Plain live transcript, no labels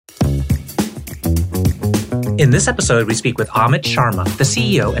In this episode, we speak with Amit Sharma, the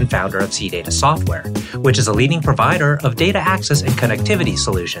CEO and founder of CData Software, which is a leading provider of data access and connectivity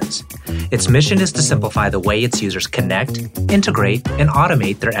solutions. Its mission is to simplify the way its users connect, integrate, and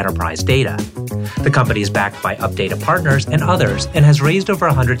automate their enterprise data. The company is backed by Updata Partners and others and has raised over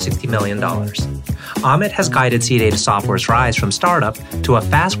 $160 million. Amit has guided CData Software's rise from startup to a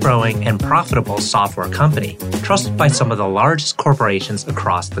fast-growing and profitable software company, trusted by some of the largest corporations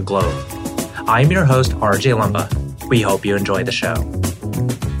across the globe. I'm your host, RJ Lumba. We hope you enjoy the show.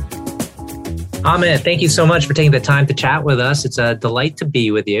 Amit, thank you so much for taking the time to chat with us. It's a delight to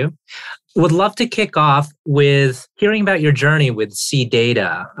be with you. Would love to kick off with hearing about your journey with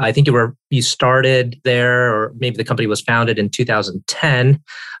CData. I think you started there, or maybe the company was founded in 2010.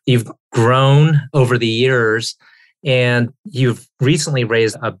 You've grown over the years, and you've recently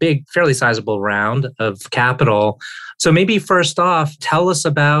raised a big, fairly sizable round of capital. So maybe first off, tell us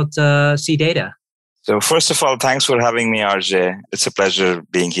about CData. So first of all, thanks for having me, RJ. It's a pleasure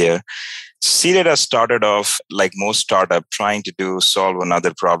being here. CData started off, like most startups, trying to solve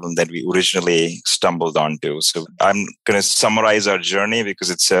another problem that we originally stumbled onto. So I'm going to summarize our journey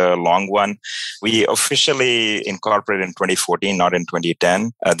because it's a long one. We officially incorporated in 2014, not in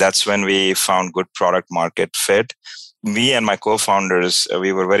 2010. That's when we found good product market fit. Me and my co-founders,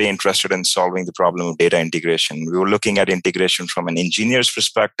 we were very interested in solving the problem of data integration. We were looking at integration from an engineer's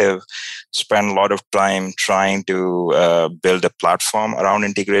perspective, spent a lot of time trying to build a platform around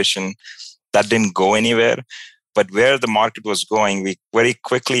integration. That didn't go anywhere. But where the market was going, we very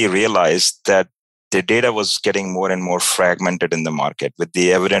quickly realized that the data was getting more and more fragmented in the market with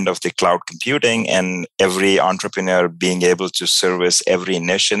the evidence of the cloud computing and every entrepreneur being able to service every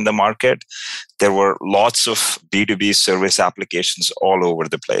niche in the market. There were lots of B2B service applications all over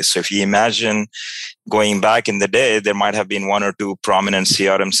the place. So if you imagine going back in the day, there might have been one or two prominent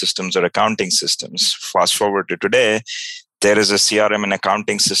CRM systems or accounting systems. Fast forward to today, there is a CRM and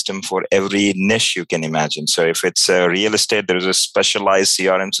accounting system for every niche you can imagine. So if it's real estate, there is a specialized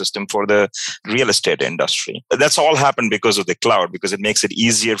CRM system for the real estate industry. That's all happened because of the cloud, because it makes it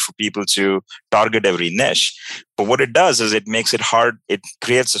easier for people to target every niche. But what it does is it makes it hard. It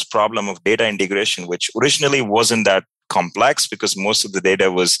creates this problem of data integration, which originally wasn't that complex because most of the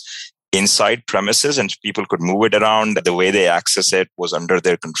data was inside premises and people could move it around. The way they access it was under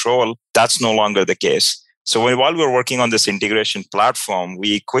their control. That's no longer the case. So while we were working on this integration platform,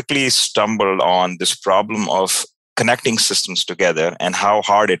 we quickly stumbled on this problem of connecting systems together and how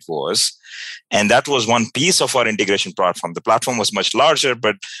hard it was. And that was one piece of our integration platform. The platform was much larger,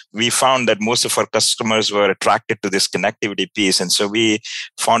 but we found that most of our customers were attracted to this connectivity piece. And so we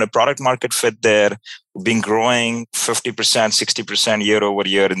found a product market fit there. We've been growing 50%, 60% year over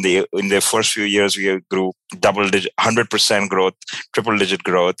year. In the first few years, we grew double-digit, 100% growth, triple-digit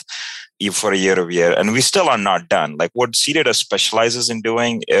growth for a year over year. And we still are not done. Like what CData specializes in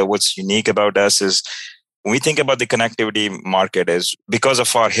doing, what's unique about us is when we think about the connectivity market is because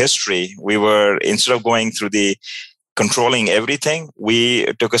of our history, we were, instead of going through the controlling everything, we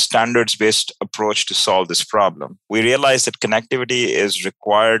took a standards-based approach to solve this problem. We realized that connectivity is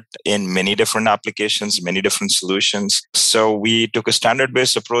required in many different applications, many different solutions. So we took a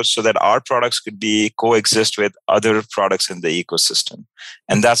standard-based approach so that our products could be coexist with other products in the ecosystem.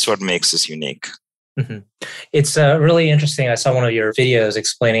 And that's what makes us unique. Mm-hmm. It's really interesting. I saw one of your videos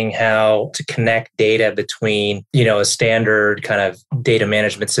explaining how to connect data between, a standard kind of data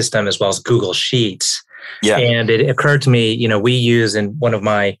management system as well as Google Sheets. Yeah. And it occurred to me, we use in one of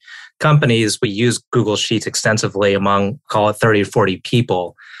my companies, we use Google Sheets extensively among, call it 30 to 40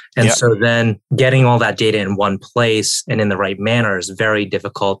 people. And so then getting all that data in one place and in the right manner is very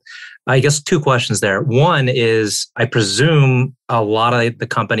difficult. I guess two questions there. One is, I presume a lot of the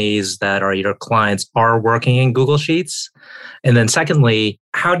companies that are your clients are working in Google Sheets. And then secondly,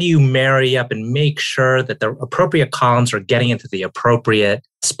 how do you marry up and make sure that the appropriate columns are getting into the appropriate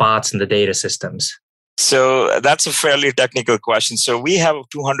spots in the data systems? So that's a fairly technical question. So we have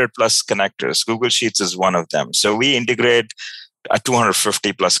 200 plus connectors. Google Sheets is one of them. So we integrate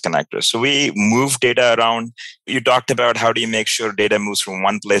 250 plus connectors. So we move data around. You talked about how do you make sure data moves from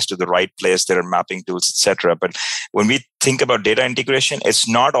one place to the right place. There are mapping tools, etc. But when we think about data integration, it's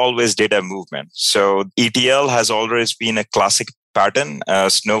not always data movement. So ETL has always been a classic pattern.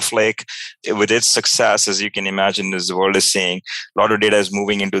 Snowflake, with its success, as you can imagine, as the world is seeing, a lot of data is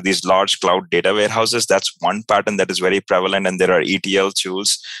moving into these large cloud data warehouses. That's one pattern that is very prevalent. And there are ETL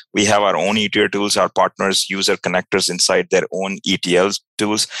tools. We have our own ETL tools. Our partners use our connectors inside their own ETL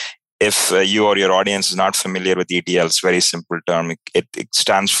tools. If you or your audience is not familiar with ETL, it's a very simple term. It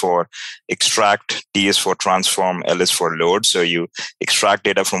stands for extract, T is for transform, L is for load. So you extract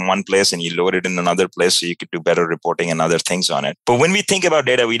data from one place and you load it in another place so you could do better reporting and other things on it. But when we think about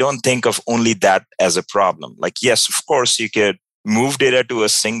data, we don't think of only that as a problem. Like, yes, of course, you could move data to a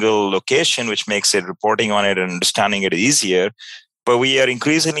single location, which makes it reporting on it and understanding it easier. But we are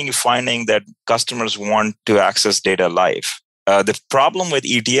increasingly finding that customers want to access data live. The problem with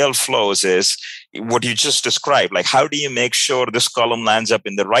ETL flows is what you just described. Like, how do you make sure this column lands up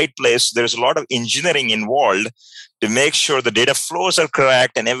in the right place? There's a lot of engineering involved to make sure the data flows are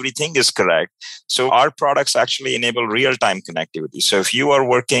correct and everything is correct. So our products actually enable real-time connectivity. So if you are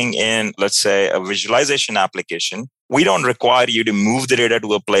working in, let's say, a visualization application, we don't require you to move the data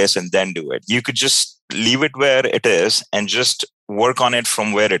to a place and then do it. You could just leave it where it is and just work on it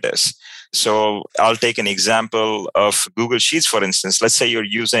from where it is. So I'll take an example of Google Sheets, for instance. Let's say you're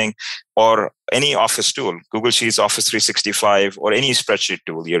using, or any Office tool, Google Sheets, Office 365, or any spreadsheet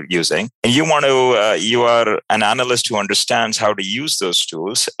tool you're using. And you are an analyst who understands how to use those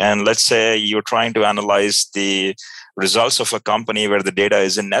tools. And let's say you're trying to analyze the results of a company where the data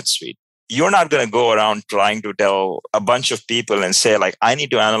is in NetSuite. You're not going to go around trying to tell a bunch of people and say, like, I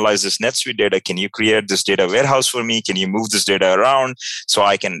need to analyze this NetSuite data. Can you create this data warehouse for me? Can you move this data around so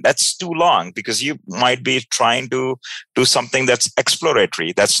I can? That's too long, because you might be trying to do something that's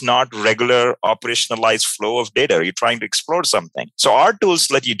exploratory. That's not regular operationalized flow of data. You're trying to explore something. So our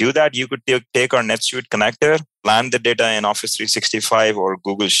tools let you do that. You could take our NetSuite connector, land the data in Office 365 or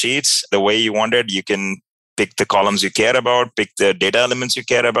Google Sheets the way you want it. You can pick the columns you care about, pick the data elements you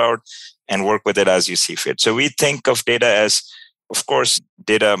care about, and work with it as you see fit. So we think of data as, of course,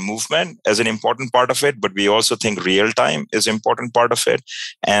 data movement as an important part of it, but we also think real time is an important part of it.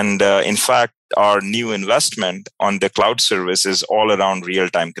 And in fact, our new investment on the cloud service is all around real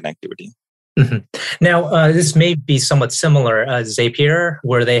time connectivity. Mm-hmm. Now, this may be somewhat similar. Zapier,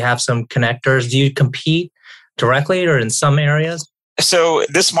 where they have some connectors. Do you compete directly or in some areas? So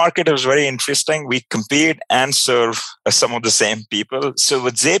this market is very interesting. We compete and serve some of the same people. So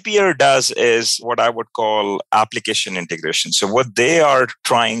what Zapier does is what I would call application integration. So what they are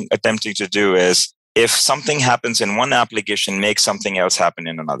attempting to do is, if something happens in one application, make something else happen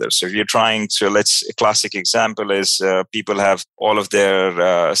in another. So if you're a classic example is people have all of their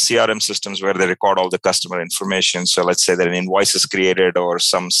CRM systems where they record all the customer information. So let's say that an invoice is created or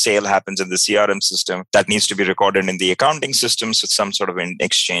some sale happens in the CRM system that needs to be recorded in the accounting system. So some sort of an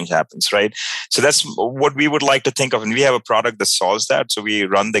exchange happens, right? So that's what we would like to think of. And we have a product that solves that. So we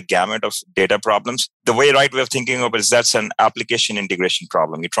run the gamut of data problems. The right way of thinking of it is that's an application integration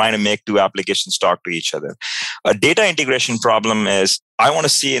problem. You're trying to make two applications talk to each other. A data integration problem is, I want to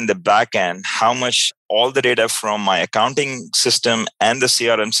see in the back end how much all the data from my accounting system and the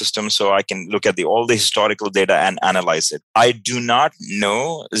CRM system, so I can look at all the historical data and analyze it. I do not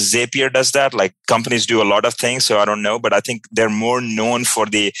know Zapier does that. Like, companies do a lot of things, so I don't know, but I think they're more known for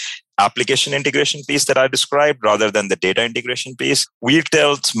the application integration piece that I described rather than the data integration piece. We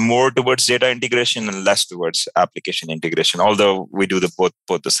tilt more towards data integration and less towards application integration, although we do both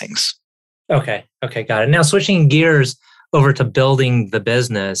the things. Okay, got it. Now, switching gears over to building the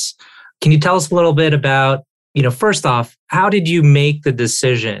business, can you tell us a little bit about, first off, how did you make the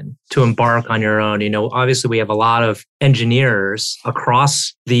decision to embark on your own? Obviously we have a lot of engineers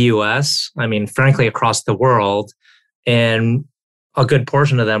across the US, frankly, across the world, and a good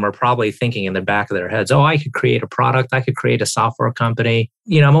portion of them are probably thinking in the back of their heads, oh, I could create a product, I could create a software company.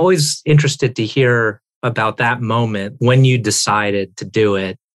 I'm always interested to hear about that moment when you decided to do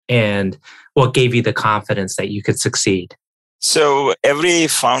it and what gave you the confidence that you could succeed. So every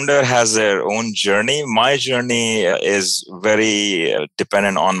founder has their own journey. My journey is very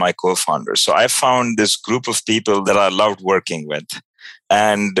dependent on my co-founders. So I found this group of people that I loved working with.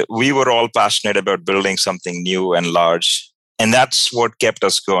 And we were all passionate about building something new and large. And that's what kept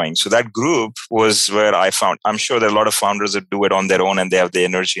us going. So that group was where I found, I'm sure there are a lot of founders that do it on their own and they have the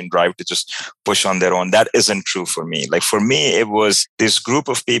energy and drive to just push on their own. That isn't true for me. Like, for me, it was this group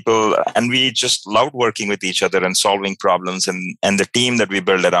of people and we just loved working with each other and solving problems and the team that we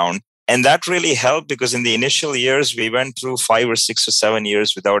built around. And that really helped because in the initial years, we went through 5 or 6 or 7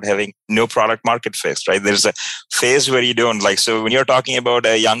 years without having no product market fit, right? There's a phase where you don't so when you're talking about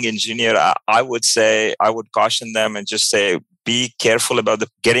a young engineer, I would caution them and just say, be careful about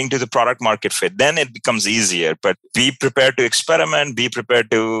getting to the product market fit. Then it becomes easier, but be prepared to experiment, be prepared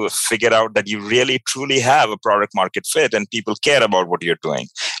to figure out that you really truly have a product market fit and people care about what you're doing.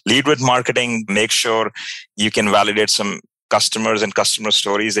 Lead with marketing, make sure you can validate some customers and customer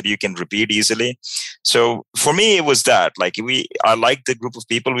stories that you can repeat easily. So for me, it was that I liked the group of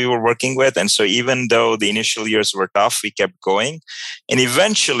people we were working with. And so even though the initial years were tough, we kept going. And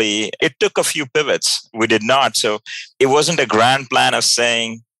eventually it took a few pivots. We did not. So it wasn't a grand plan of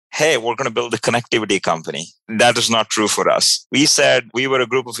saying, hey, we're going to build a connectivity company. That is not true for us. We said we were a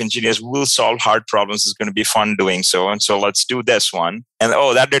group of engineers who will solve hard problems. It's going to be fun doing so. And so let's do this one. And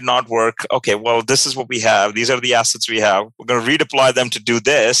that did not work. Okay, well, this is what we have. These are the assets we have. We're going to redeploy them to do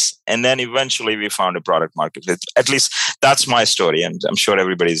this. And then eventually we found a product market fit. At least that's my story. And I'm sure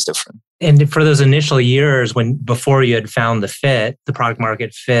everybody's different. And for those initial years before you had found the product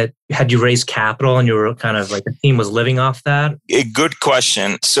market fit, had you raised capital and you were kind of like the team was living off that? A good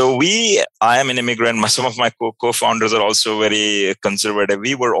question. So I am an immigrant. Some of my co-founders are also very conservative.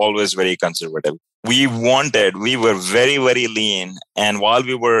 We were always very conservative. We were very, very lean. And while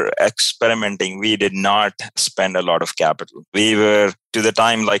we were experimenting, we did not spend a lot of capital. We were, to the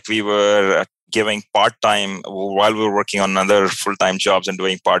time, we were giving part-time while we were working on other full-time jobs and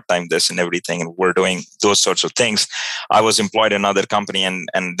doing part-time this and everything. And we're doing those sorts of things. I was employed in another company and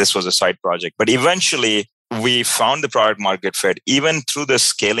this was a side project. But eventually, we found the product market fit. Even through the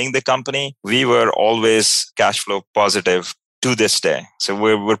scaling the company, we were always cash flow positive to this day. So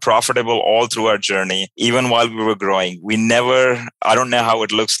we're profitable all through our journey. Even while we were growing, I don't know how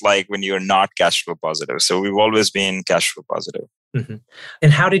it looks like when you're not cash flow positive. So we've always been cash flow positive. Mm-hmm.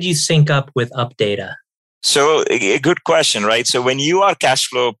 And how did you sync up with UpData? So a good question, right? So when you are cash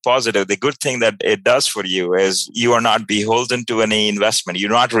flow positive, the good thing that it does for you is you are not beholden to any investment. You're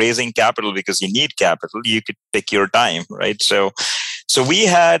not raising capital because you need capital. You could pick your time, right? So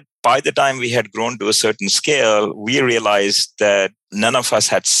by the time we had grown to a certain scale, we realized that none of us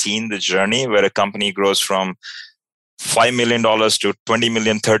had seen the journey where a company grows from $5 million to 20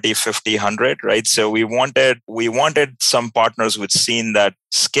 million, 30, 50, 100, right? So we wanted some partners who'd seen that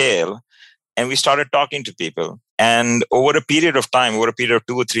scale. And we started talking to people. And over a period of 2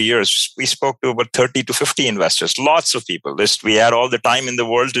 or 3 years, we spoke to about 30 to 50 investors, lots of people. We had all the time in the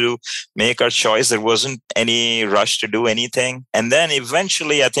world to make our choice. There wasn't any rush to do anything. And then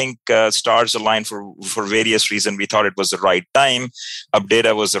eventually, I think stars aligned for various reasons. We thought it was the right time.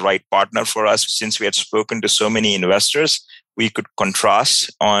 UpData was the right partner for us. Since we had spoken to so many investors, we could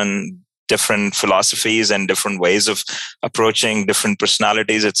contrast on different philosophies and different ways of approaching different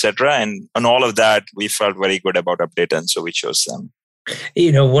personalities, etc. And on all of that, we felt very good about UpData, and so we chose them.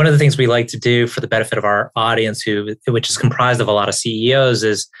 One of the things we like to do for the benefit of our audience, which is comprised of a lot of CEOs,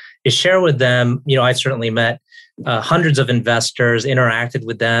 is share with them. I've certainly met hundreds of investors, interacted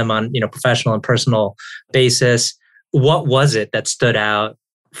with them on professional and personal basis. What was it that stood out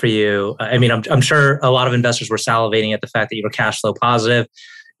for you? I mean, I'm sure a lot of investors were salivating at the fact that you were cash flow positive.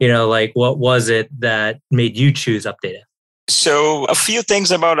 What was it that made you choose UpData? So a few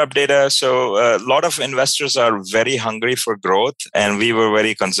things about UpData. So a lot of investors are very hungry for growth, and we were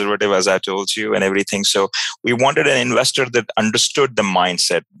very conservative, as I told you, and everything. So we wanted an investor that understood the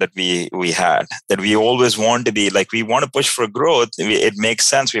mindset that we had, that we always want to be we want to push for growth. It makes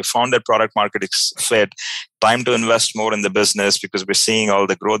sense. We found that product market fit. Time to invest more in the business because we're seeing all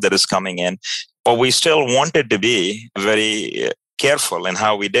the growth that is coming in. But we still wanted to be very careful in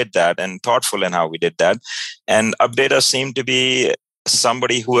how we did that and thoughtful in how we did that. And UpData seemed to be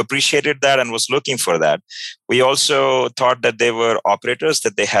somebody who appreciated that and was looking for that. We also thought that they were operators,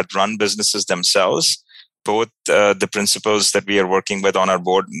 that they had run businesses themselves. Both the principals that we are working with on our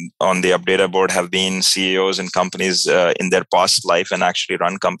board, on the UpData board, have been CEOs in companies in their past life and actually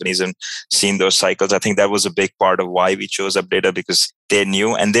run companies and seen those cycles. I think that was a big part of why we chose UpData, because they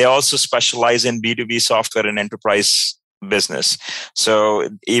knew. And they also specialize in B2B software and enterprise business. So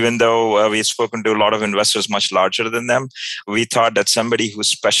even though we've spoken to a lot of investors much larger than them, we thought that somebody who's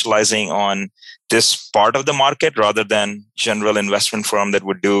specializing on this part of the market rather than general investment firm that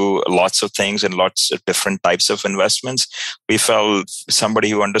would do lots of things and lots of different types of investments, we felt somebody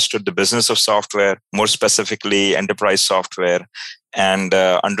who understood the business of software, more specifically enterprise software, and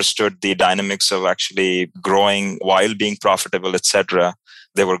understood the dynamics of actually growing while being profitable, etc.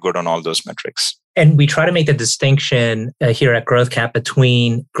 They were good on all those metrics. And we try to make the distinction here at GrowthCap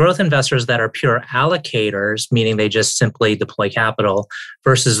between growth investors that are pure allocators, meaning they just simply deploy capital,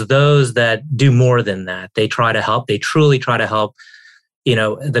 versus those that do more than that. They try to help. They truly try to help,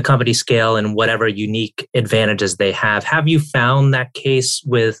 the company scale and whatever unique advantages they have. Have you found that case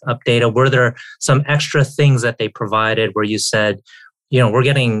with UpData? Were there some extra things that they provided where you said, we're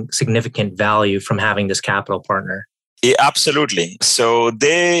getting significant value from having this capital partner? Yeah, absolutely. So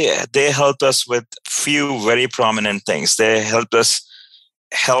they helped us with few very prominent things. They helped us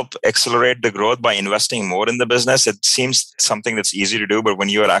help accelerate the growth by investing more in the business. It seems something that's easy to do, but when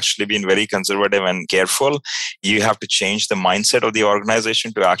you are actually being very conservative and careful, you have to change the mindset of the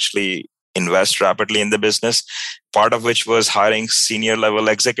organization to actually invest rapidly in the business, part of which was hiring senior level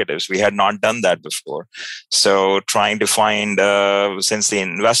executives. We had not done that before. So trying to find, since the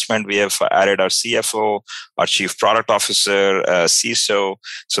investment, we have added our CFO, our chief product officer, CISO.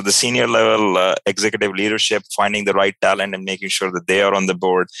 So the senior level executive leadership, finding the right talent and making sure that they are on the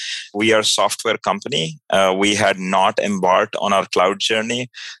board. We are a software company. We had not embarked on our cloud journey.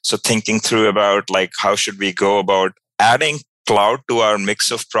 So thinking through about like, how should we go about adding cloud to our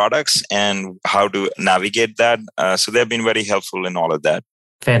mix of products and how to navigate that. So they've been very helpful in all of that.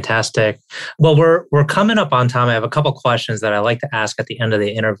 Fantastic. Well, we're coming up on time. I have a couple questions that I like to ask at the end of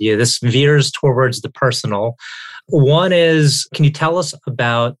the interview. This veers towards the personal. One is, can you tell us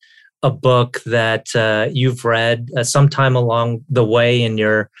about a book that you've read sometime along the way in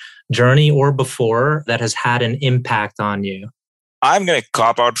your journey or before that has had an impact on you? I'm going to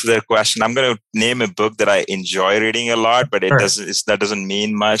cop out for that question. I'm going to name a book that I enjoy reading a lot, but that doesn't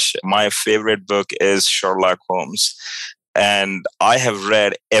mean much. My favorite book is Sherlock Holmes, and I have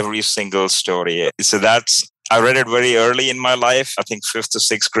read every single story. So I read it very early in my life. I think 5th to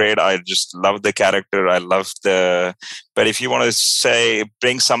 6th grade. I just loved the character. But if you want to say,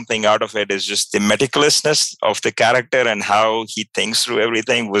 bring something out of it, is just the meticulousness of the character and how he thinks through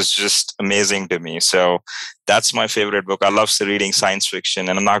everything was just amazing to me. So that's my favorite book. I love reading science fiction,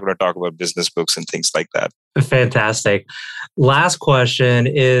 and I'm not going to talk about business books and things like that. Fantastic. Last question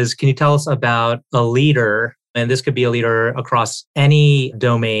is, can you tell us about a leader? And this could be a leader across any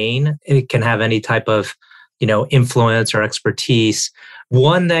domain. It can have any type of influence or expertise.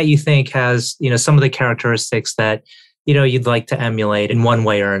 One that you think has, some of the characteristics that, you'd like to emulate in one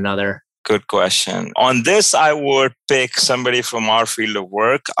way or another. Good question. On this, I would pick somebody from our field of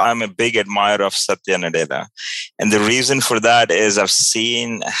work. I'm a big admirer of Satya Nadella. And the reason for that is I've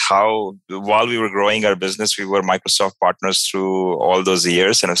seen how, while we were growing our business, we were Microsoft partners through all those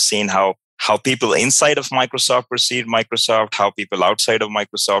years. And I've seen how people inside of Microsoft perceive Microsoft, how people outside of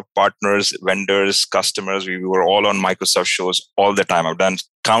Microsoft, partners, vendors, customers, we were all on Microsoft shows all the time. I've done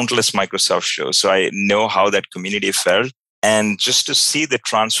countless Microsoft shows, so I know how that community felt. And just to see the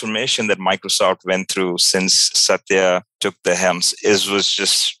transformation that Microsoft went through since Satya took the helms was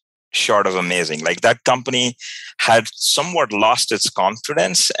just short of amazing. Like, that company had somewhat lost its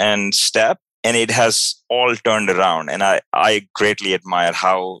confidence and step, and it has all turned around. And I greatly admire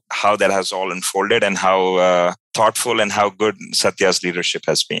how that has all unfolded and how thoughtful and how good Satya's leadership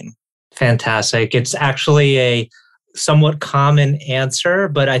has been. Fantastic. It's actually a somewhat common answer,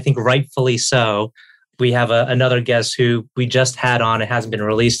 but I think rightfully so. We have another guest who we just had on, it hasn't been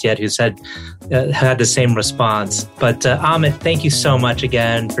released yet, who said, had the same response. But Amit, thank you so much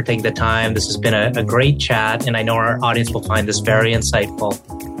again for taking the time. This has been a great chat, and I know our audience will find this very insightful.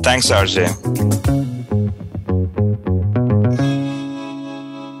 Thanks, RJ.